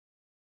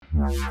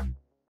Welcome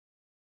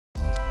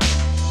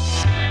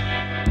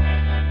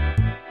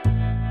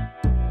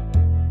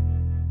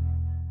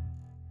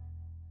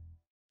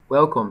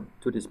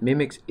to this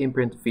Mimics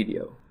inPrint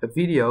video, a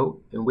video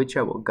in which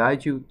I will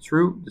guide you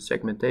through the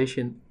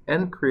segmentation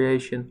and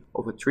creation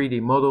of a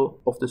 3D model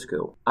of the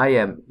skull. I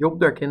am Job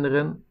der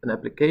Kinderen, an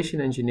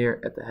application engineer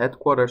at the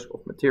headquarters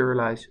of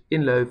Materialise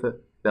in Leuven,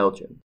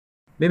 Belgium.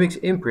 Mimics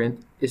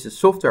inPrint is a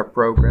software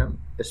program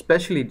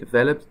especially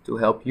developed to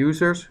help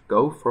users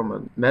go from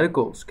a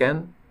medical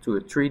scan to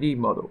a 3D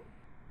model.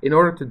 In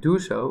order to do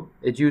so,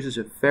 it uses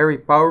a very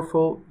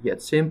powerful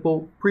yet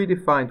simple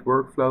predefined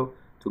workflow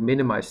to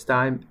minimize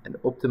time and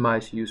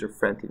optimize user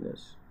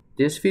friendliness.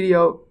 This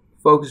video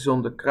focuses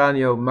on the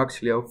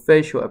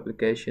cranio-maxillofacial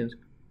applications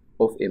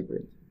of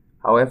inPrint.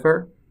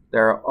 However,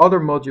 there are other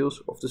modules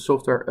of the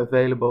software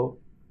available,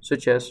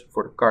 such as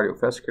for the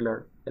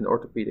cardiovascular and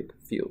orthopedic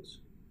fields.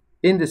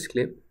 In this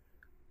clip,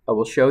 I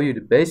will show you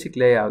the basic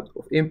layout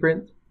of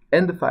inPrint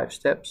and the 5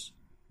 steps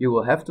you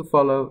will have to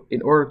follow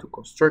in order to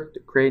construct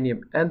the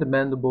cranium and the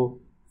mandible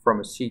from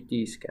a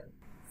CT scan.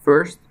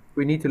 First,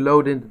 we need to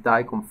load in the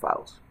DICOM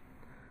files.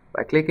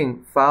 By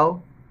clicking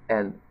File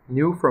and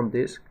New from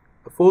Disk,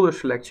 a folder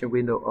selection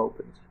window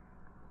opens.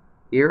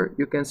 Here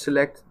you can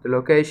select the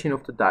location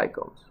of the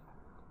DICOMs.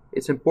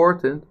 It's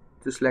important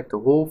to select the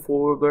whole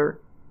folder,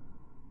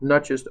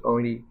 not just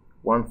only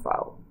one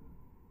file.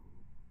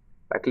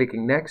 By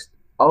clicking Next,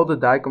 all the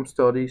DICOM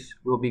studies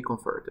will be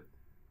converted.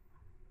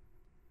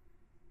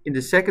 In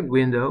the second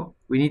window,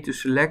 we need to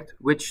select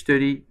which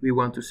study we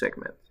want to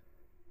segment.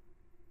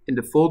 In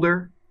the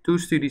folder, 2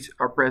 studies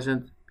are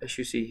present, as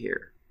you see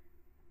here.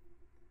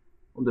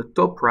 On the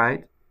top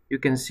right, you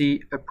can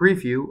see a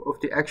preview of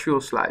the actual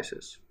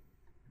slices,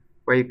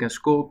 where you can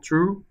scroll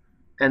through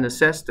and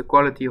assess the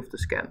quality of the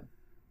scan.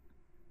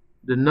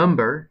 The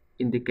number,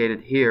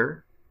 indicated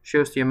here,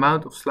 shows the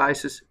amount of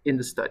slices in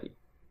the study.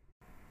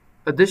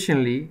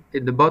 Additionally,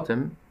 in the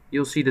bottom,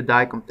 you'll see the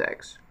DICOM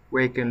tags,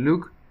 where you can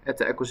look at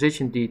the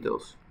acquisition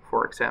details,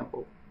 for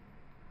example.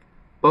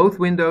 Both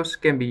windows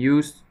can be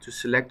used to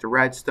select the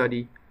right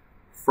study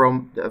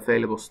from the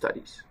available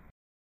studies.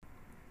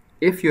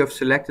 If you have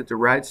selected the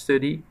right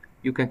study,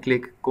 you can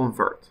click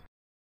Convert.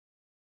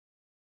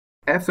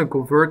 After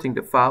converting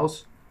the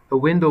files, a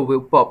window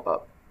will pop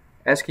up,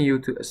 asking you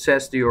to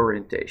assess the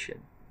orientation.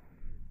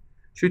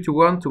 Should you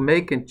want to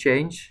make a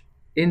change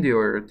in the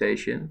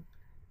orientation,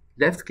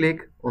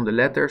 left-click on the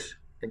letters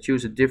and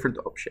choose a different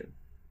option.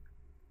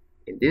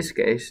 In this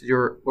case,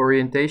 your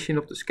orientation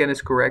of the scan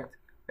is correct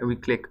and we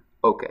click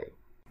OK.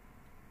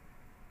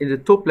 In the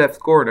top left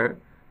corner,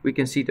 we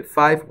can see the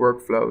 5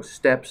 workflow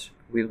steps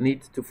we'll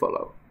need to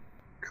follow.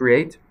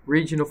 Create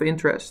region of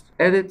interest,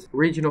 edit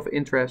region of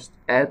interest,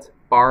 add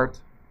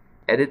part,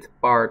 edit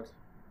part,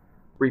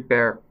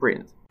 prepare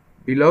print.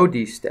 Below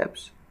these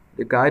steps,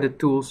 the guided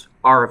tools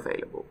are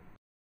available.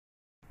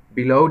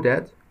 Below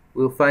that,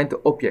 we'll find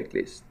the object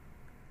list,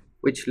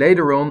 which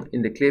later on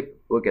in the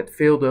clip will get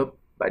filled up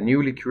by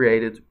newly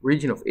created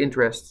region of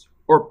interests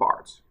or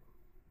parts.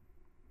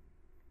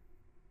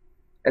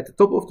 At the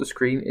top of the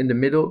screen in the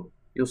middle,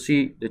 you'll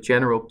see the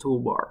general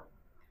toolbar.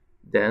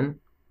 Then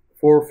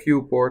 4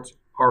 viewports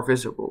are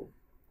visible: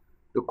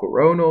 the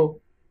coronal,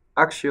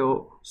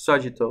 axial,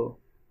 sagittal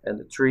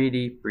and the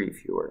 3D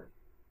previewer.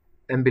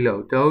 And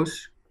below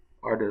those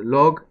are the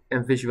log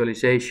and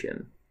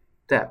visualization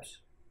tabs,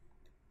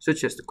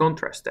 such as the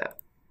contrast tab,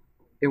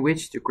 in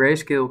which the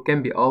grayscale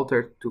can be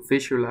altered to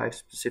visualize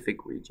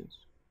specific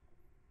regions.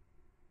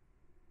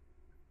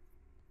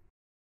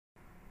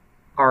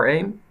 Our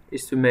aim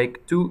is to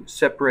make 2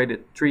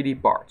 separated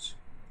 3D parts,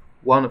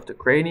 one of the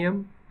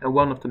cranium and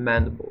one of the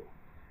mandible,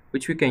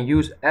 which we can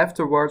use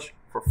afterwards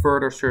for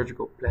further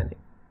surgical planning.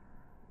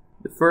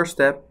 The first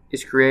step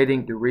is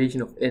creating the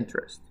region of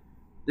interest.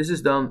 This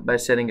is done by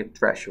setting a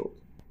threshold.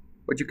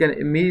 What you can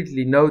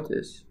immediately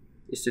notice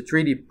is the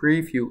 3D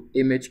preview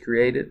image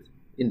created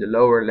in the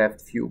lower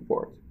left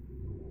viewport,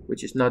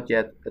 which is not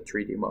yet a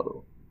 3D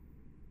model.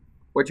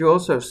 What you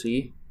also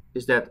see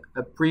is that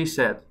a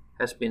preset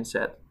has been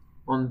set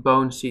on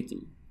Bone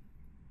CT.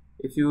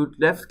 If you would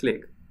left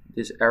click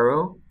this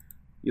arrow,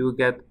 you will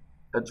get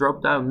a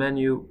drop-down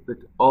menu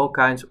with all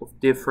kinds of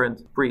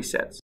different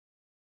presets.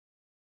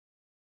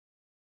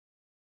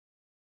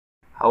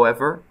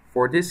 However,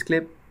 for this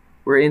clip,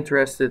 we're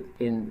interested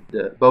in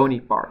the bony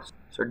parts,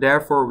 so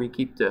therefore we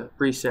keep the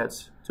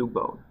presets to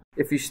bone.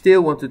 If you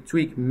still want to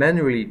tweak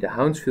manually the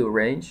Hounsfield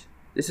range,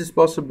 this is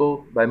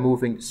possible by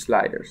moving the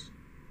sliders.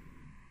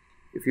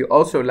 If you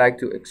also like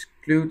to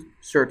exclude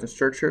certain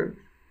structures,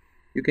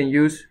 you can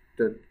use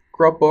the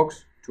crop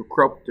box to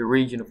crop the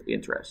region of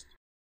interest.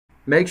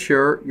 Make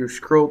sure you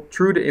scroll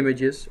through the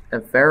images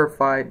and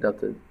verify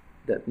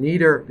that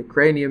neither the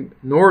cranium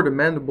nor the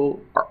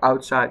mandible are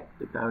outside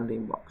the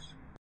bounding box.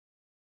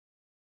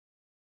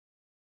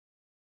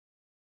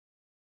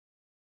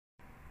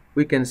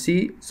 We can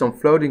see some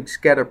floating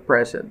scatter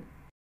present,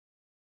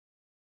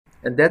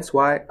 and that's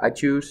why I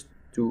choose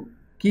to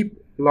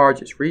keep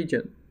largest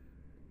region.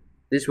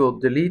 This will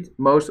delete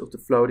most of the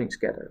floating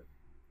scatter.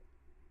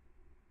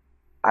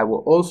 I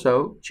will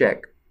also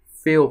check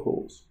fail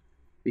holes,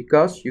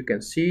 because you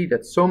can see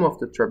that some of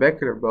the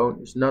trabecular bone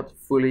is not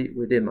fully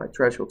within my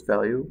threshold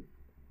value,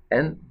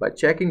 and by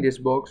checking this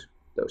box,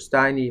 those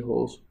tiny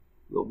holes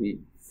will be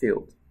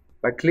filled.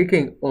 By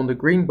clicking on the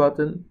green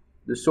button,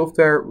 the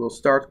software will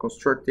start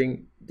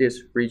constructing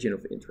this region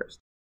of interest.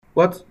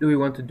 What do we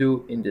want to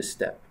do in this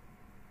step?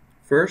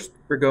 First,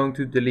 we're going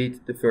to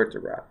delete the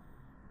vertebra.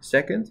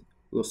 Second,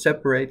 we'll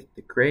separate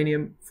the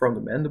cranium from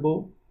the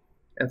mandible.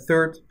 And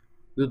third,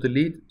 we'll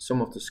delete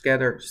some of the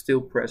scatter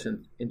still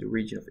present in the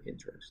region of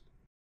interest.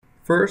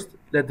 First,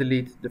 let's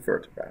delete the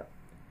vertebra.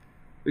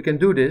 We can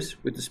do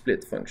this with the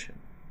split function.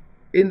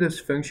 In this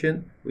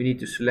function, we need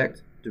to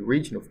select the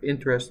region of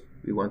interest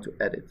we want to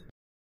edit.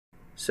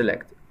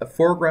 Select a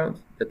foreground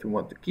that we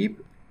want to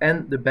keep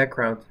and the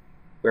background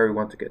where we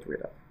want to get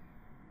rid of.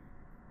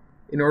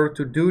 In order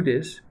to do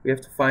this, we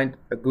have to find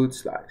a good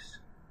slice.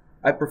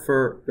 I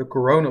prefer the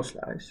coronal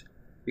slice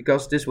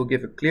because this will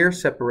give a clear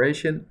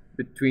separation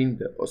between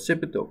the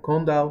occipital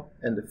condyle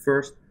and the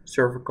first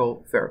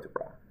cervical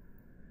vertebra.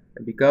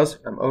 And because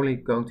I'm only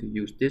going to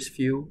use this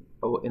view,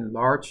 I will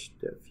enlarge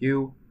the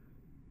view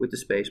with the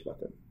space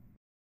button.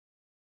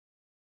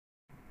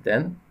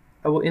 Then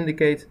I will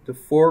indicate the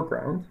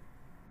foreground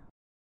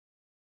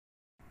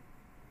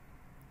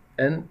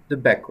and the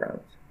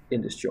background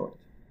in this joint.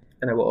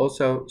 And I will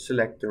also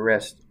select the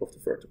rest of the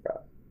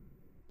vertebra.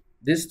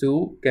 This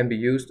tool can be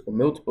used on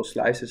multiple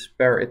slices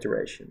per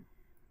iteration.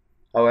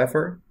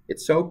 However,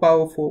 it's so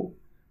powerful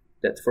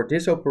that for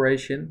this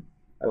operation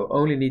I will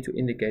only need to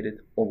indicate it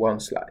on one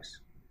slice.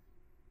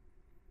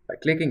 By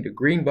clicking the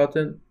green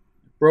button,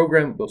 the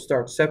program will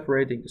start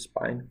separating the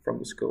spine from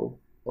the skull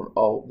on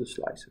all the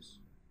slices.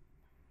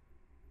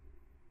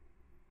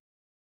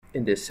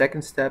 In this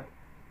second step,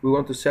 we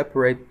want to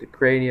separate the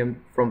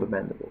cranium from the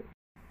mandible.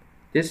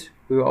 This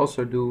we will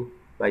also do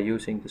by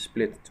using the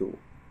split tool.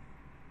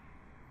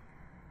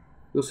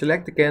 We'll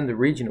select again the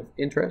region of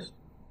interest,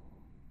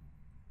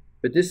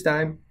 but this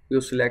time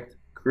we'll select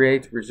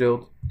Create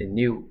Result in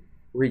New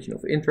Region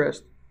of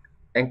Interest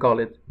and call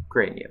it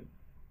Cranium.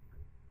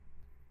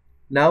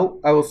 Now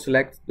I will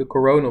select the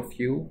coronal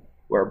view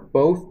where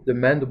both the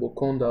mandible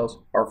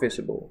condyles are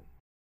visible.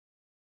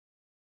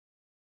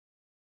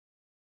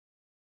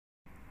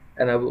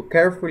 And I will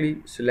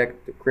carefully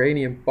select the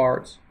cranium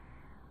parts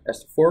as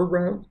the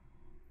foreground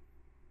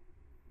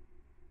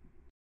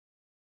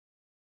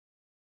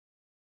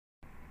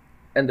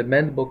and the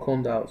mandible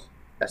condyles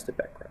as the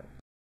background.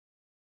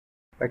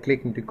 By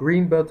clicking the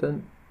green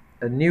button,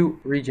 a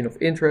new region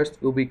of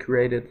interest will be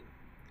created,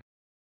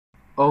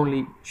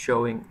 only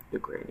showing the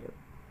cranium.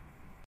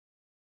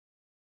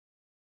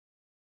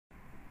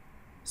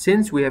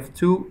 Since we have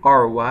two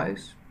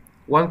ROIs,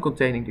 one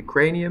containing the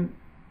cranium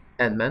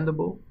and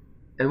mandible,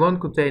 and one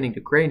containing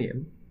the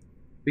cranium,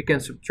 we can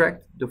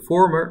subtract the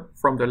former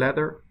from the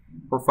latter,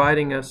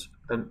 providing us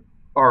an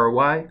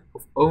ROI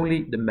of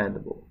only the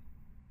mandible.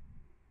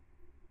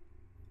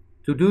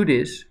 To do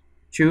this,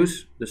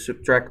 choose the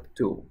Subtract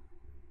tool.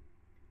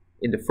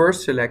 In the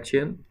first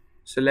selection,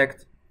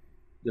 select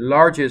the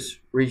largest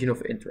region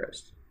of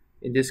interest,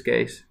 in this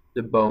case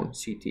the bone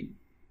CT.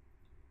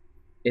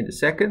 In the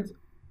second,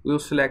 we'll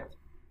select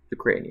the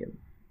cranium.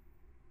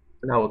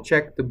 And I will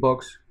check the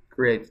box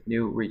Create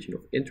New Region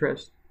of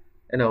Interest,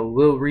 and I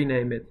will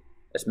rename it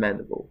as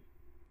Mandible.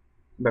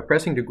 By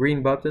pressing the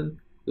green button,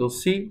 you'll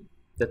see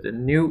that the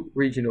new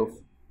region of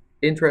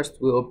interest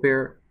will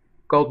appear,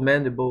 called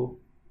Mandible,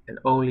 and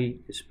only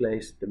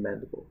displays the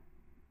mandible.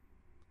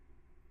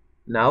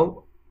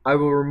 Now I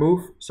will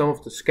remove some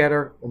of the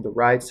scatter on the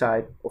right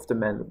side of the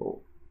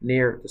mandible,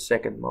 near the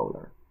second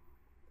molar.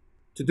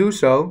 To do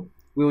so,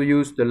 we'll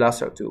use the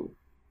lasso tool.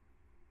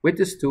 With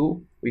this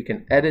tool, we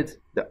can edit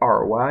the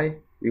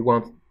ROI we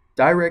want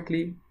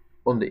directly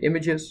on the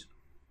images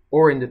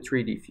or in the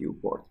 3D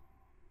viewport.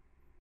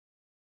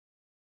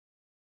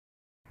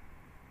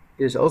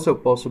 It is also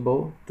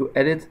possible to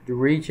edit the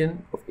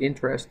region of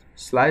interest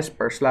slice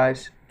per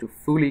slice to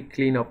fully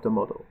clean up the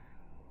model.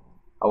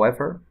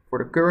 However, for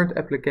the current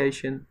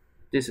application,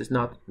 this is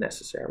not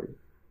necessary.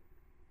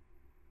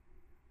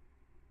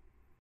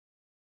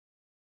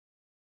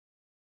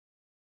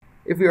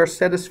 If we are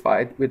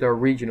satisfied with our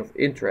region of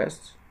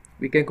interest,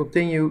 we can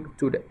continue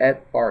to the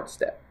Add Part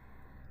step.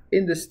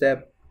 In this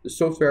step, the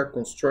software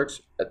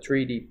constructs a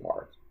 3D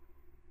part,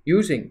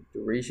 using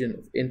the region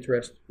of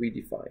interest we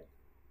defined.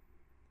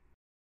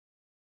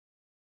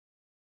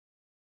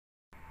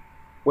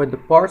 When the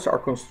parts are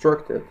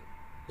constructed,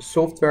 the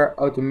software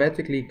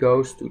automatically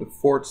goes to the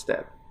fourth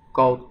step,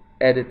 called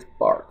Edit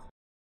Part.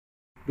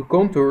 The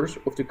contours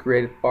of the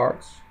created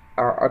parts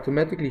are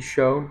automatically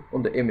shown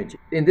on the image.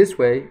 In this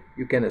way,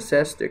 you can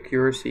assess the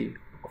accuracy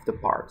of the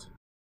part.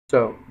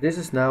 So, this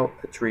is now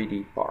a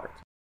 3D part.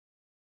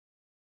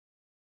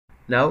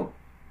 Now,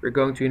 we're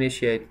going to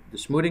initiate the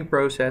smoothing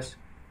process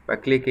by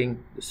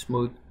clicking the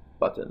Smooth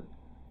button.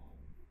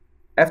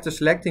 After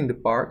selecting the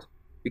part,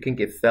 we can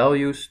give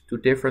values to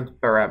different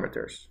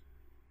parameters,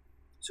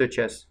 such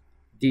as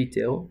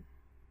detail,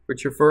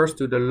 which refers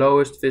to the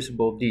lowest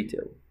visible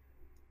detail.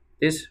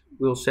 This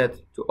we'll set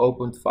to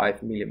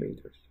 0.5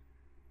 millimeters.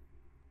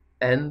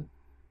 And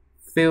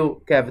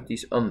fill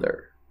cavities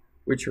under,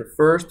 which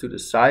refers to the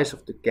size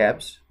of the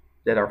gaps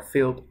that are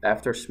filled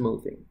after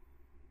smoothing.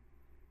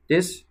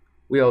 This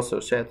we also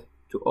set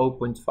to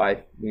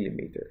 0.5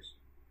 millimeters.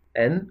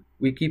 And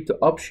we keep the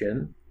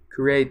option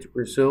Create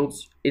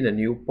Results in a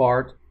New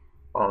Part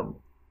on.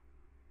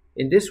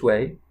 In this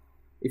way,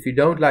 if you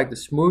don't like the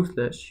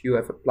smoothness you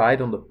have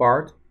applied on the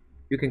part,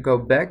 you can go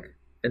back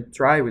and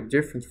try with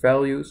different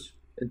values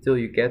until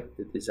you get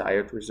the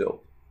desired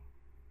result.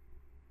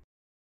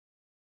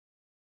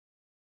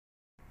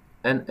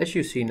 And as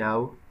you see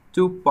now,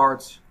 two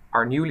parts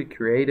are newly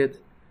created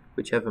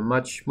which have a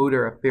much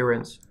smoother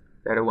appearance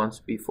than the ones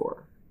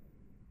before.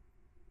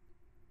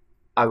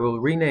 I will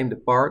rename the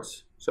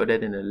parts so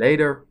that in a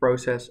later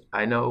process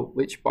I know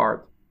which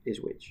part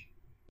is which.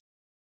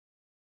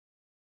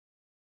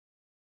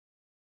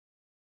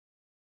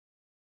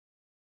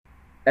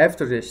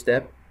 After this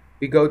step,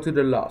 we go to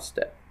the last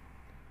step,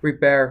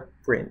 Prepare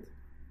Print.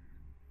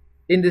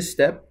 In this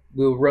step,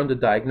 we'll run the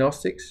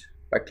diagnostics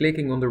by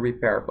clicking on the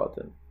Repair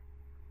button.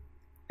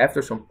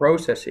 After some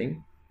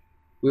processing,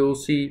 we will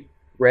see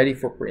Ready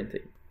for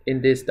Printing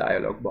in this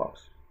dialog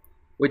box,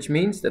 which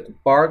means that the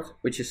part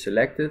which is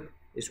selected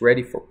is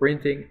ready for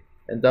printing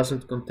and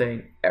doesn't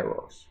contain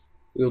errors.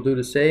 We will do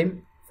the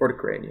same for the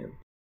cranium.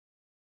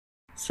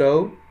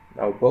 So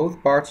now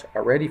both parts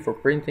are ready for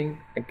printing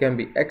and can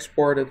be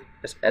exported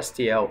as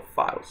STL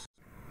files.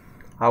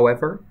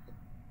 However,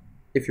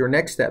 if your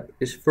next step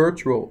is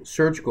virtual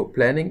surgical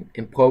planning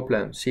in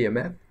PROPLAN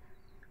CMF,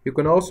 you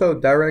can also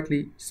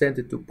directly send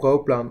it to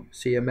PROPLAN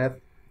CMF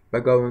by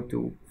going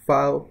to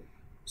File,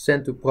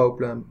 Send to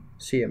PROPLAN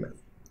CMF.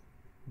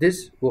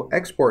 This will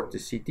export the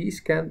CT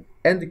scan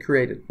and the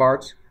created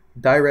parts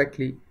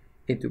directly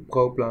into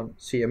PROPLAN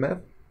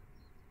CMF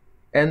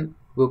and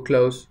will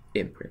close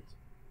inPrint.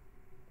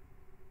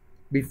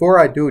 Before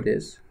I do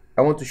this,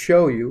 I want to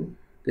show you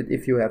that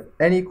if you have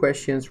any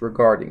questions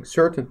regarding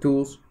certain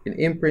tools in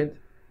inPrint,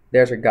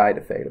 there's a guide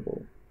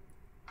available,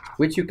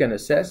 which you can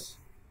access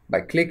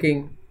by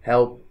clicking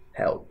Help.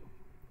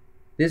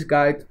 This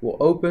guide will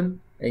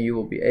open and you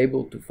will be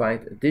able to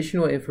find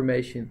additional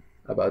information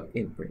about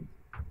inPrint.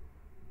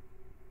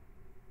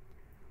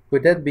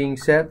 With that being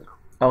said,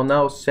 I'll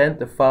now send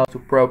the file to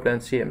PROPLAN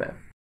CMF.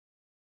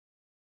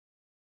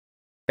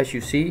 As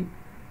you see,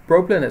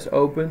 PROPLAN has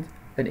opened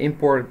and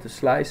imported the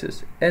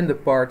slices and the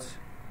parts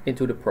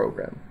into the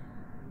program.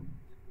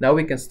 Now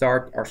we can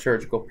start our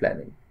surgical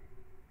planning.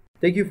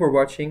 Thank you for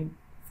watching.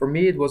 For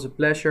me it was a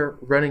pleasure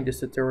running this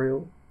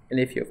tutorial, and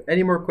if you have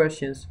any more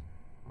questions,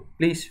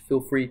 please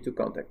feel free to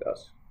contact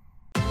us.